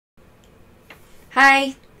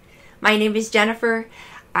Hi, my name is Jennifer.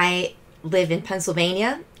 I live in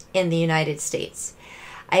Pennsylvania in the United States.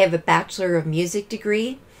 I have a Bachelor of Music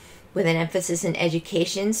degree with an emphasis in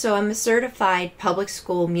education, so I'm a certified public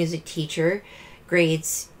school music teacher,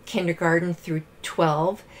 grades kindergarten through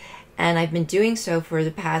 12, and I've been doing so for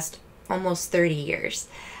the past almost 30 years.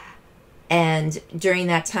 And during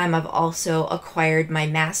that time, I've also acquired my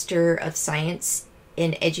Master of Science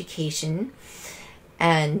in Education,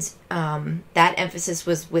 and that emphasis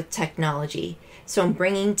was with technology. So I'm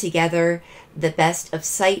bringing together the best of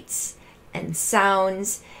sights and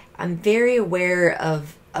sounds. I'm very aware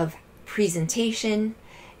of presentation,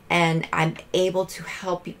 and I'm able to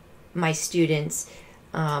help my students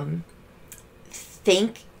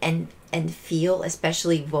think and feel,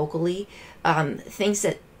 especially vocally, things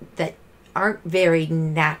that aren't very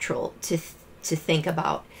natural to think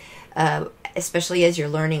about, especially as you're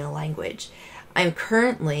learning a language. I'm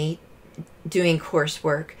currently doing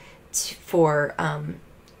coursework for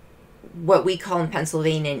what we call in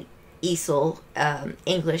Pennsylvania an ESOL,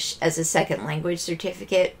 English as a Second Language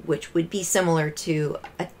certificate, which would be similar to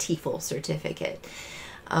a TEFL certificate.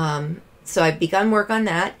 So I've begun work on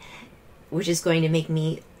that, which is going to make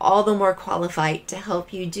me all the more qualified to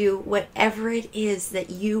help you do whatever it is that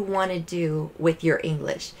you want to do with your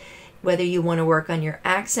English. Whether you want to work on your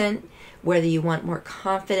accent, whether you want more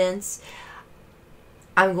confidence,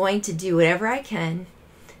 I'm going to do whatever I can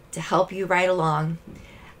to help you right along.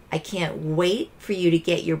 I can't wait for you to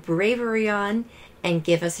get your bravery on and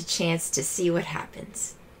give us a chance to see what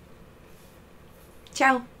happens.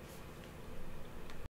 Ciao.